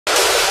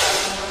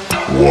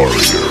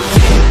warrior.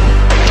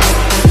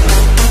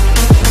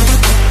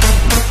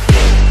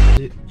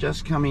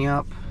 Just coming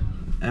up,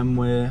 and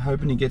we're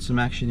hoping to get some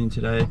action in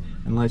today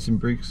and lay some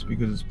bricks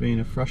because it's been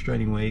a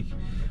frustrating week.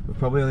 We've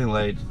probably only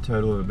laid a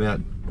total of about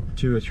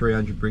 200 or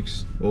 300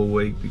 bricks all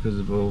week because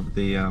of all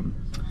the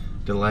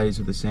delays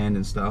with the sand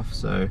and stuff,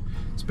 so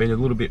it's been a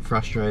little bit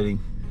frustrating.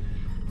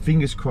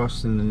 Fingers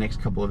crossed in the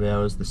next couple of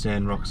hours the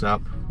sand rocks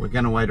up. We're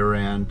going to wait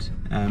around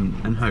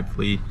and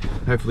hopefully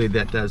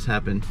that does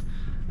happen,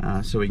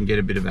 so we can get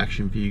a bit of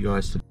action for you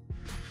guys today.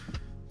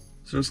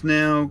 So it's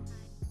now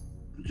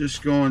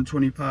just gone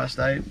 20 past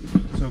 8,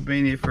 so I've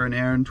been here for an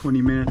hour and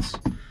 20 minutes.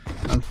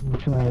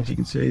 Unfortunately, as you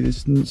can see,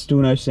 there's still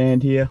no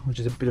sand here, which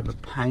is a bit of a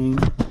pain.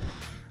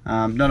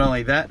 Not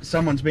only that,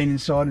 someone's been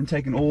inside and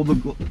taken all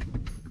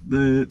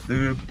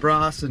the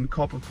brass and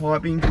copper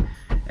piping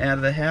out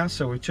of the house,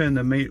 so we turned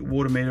the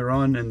water meter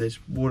on and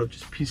there's water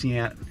just pissing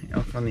out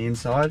from the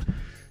inside.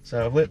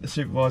 So I've let the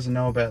supervisor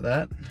know about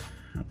that.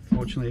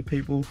 Unfortunately,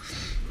 people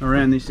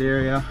around this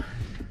area,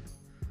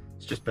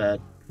 it's just bad.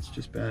 It's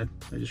just bad.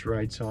 They just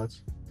raid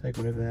sites, take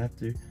whatever they have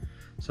to.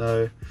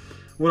 So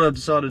what I've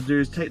decided to do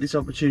is take this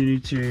opportunity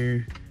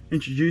to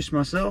introduce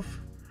myself,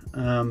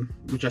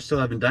 which I still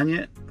haven't done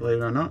yet, believe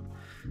it or not.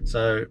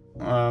 So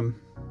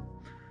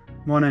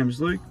my name is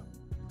Luke.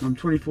 I'm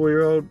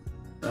 24-year-old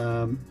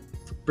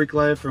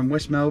bricklayer from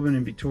West Melbourne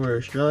in Victoria,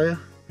 Australia.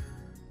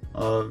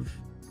 I've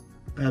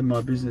had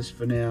my business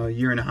for now a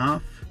year and a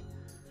half.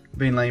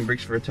 Been laying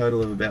bricks for a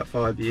total of about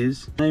 5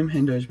 years. My name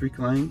Hendos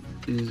Bricklaying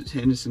is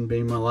Henderson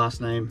being my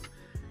last name.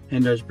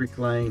 Hendos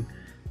Bricklaying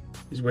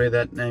is where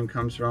that name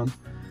comes from.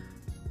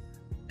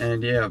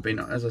 And yeah,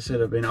 as I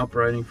said, I've been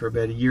operating for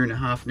about a year and a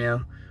half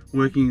now,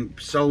 working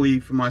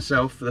solely for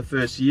myself for the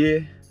first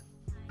year,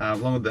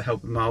 along with the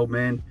help of my old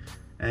man,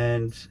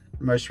 and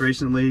most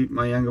recently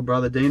my younger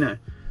brother Dino.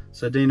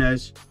 So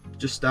Dino's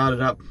just started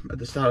up at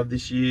the start of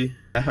this year.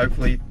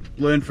 Hopefully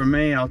learn from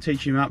me. I'll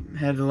teach him up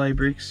how to lay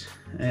bricks,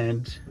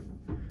 and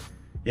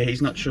yeah,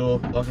 he's not sure,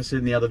 like I said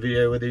in the other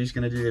video, whether he's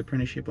going to do the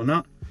apprenticeship or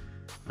not.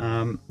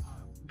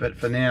 But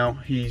for now,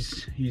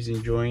 he's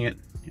enjoying it.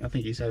 I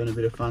think he's having a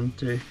bit of fun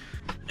too.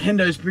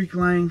 Hendos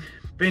Bricklaying,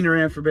 been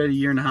around for about a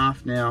year and a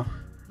half now.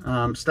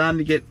 Starting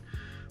to get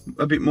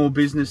a bit more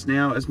business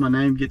now as my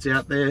name gets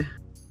out there.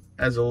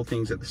 As all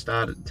things at the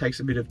start, it takes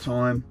a bit of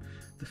time.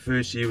 The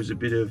first year was a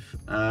bit of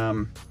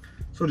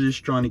sort of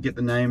just trying to get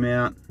the name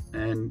out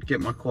and get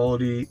my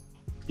quality,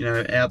 you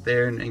know, out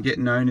there and get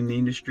known in the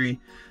industry.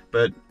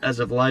 But as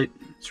of late,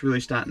 it's really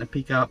starting to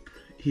pick up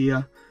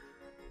here,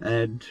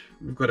 and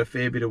we've got a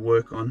fair bit of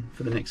work on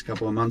for the next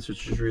couple of months,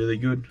 which is really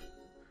good.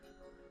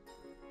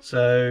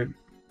 So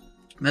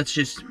that's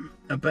just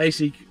a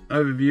basic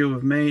overview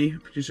of me,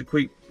 just a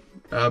quick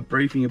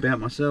briefing about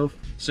myself.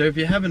 So if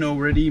you haven't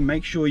already,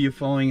 make sure you're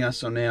following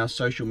us on our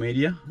social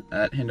media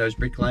at Hendos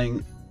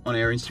Bricklaying on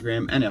our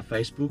Instagram and our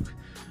Facebook.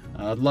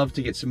 I'd love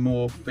to get some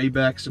more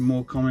feedback, some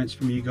more comments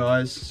from you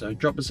guys, so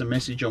drop us a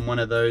message on one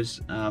of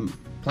those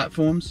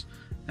platforms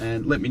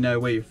and let me know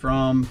where you're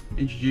from,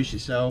 introduce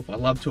yourself. I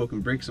love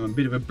talking bricks, I'm a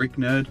bit of a brick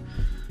nerd,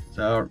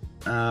 so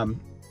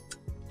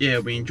yeah,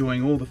 we're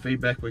enjoying all the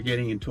feedback we're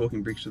getting and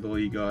talking bricks with all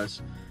you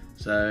guys.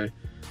 So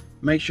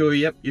make sure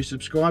you're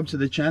subscribed to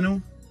the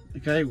channel.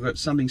 Okay, we've got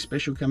something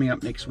special coming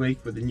up next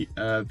week with a new,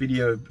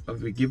 video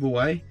of a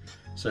giveaway,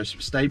 so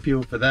stay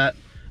peeled for that.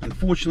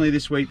 Unfortunately,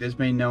 this week there's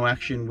been no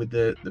action with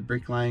the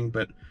bricklaying,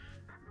 but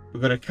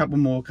we've got a couple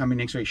more coming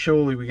next week.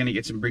 Surely we're going to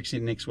get some bricks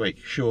in next week,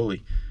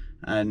 surely,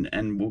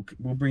 and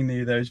we'll bring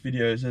you those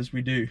videos as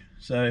we do.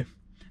 So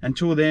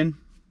until then,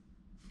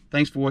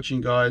 thanks for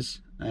watching,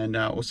 guys, and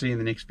we'll see you in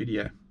the next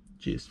video.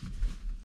 Cheers.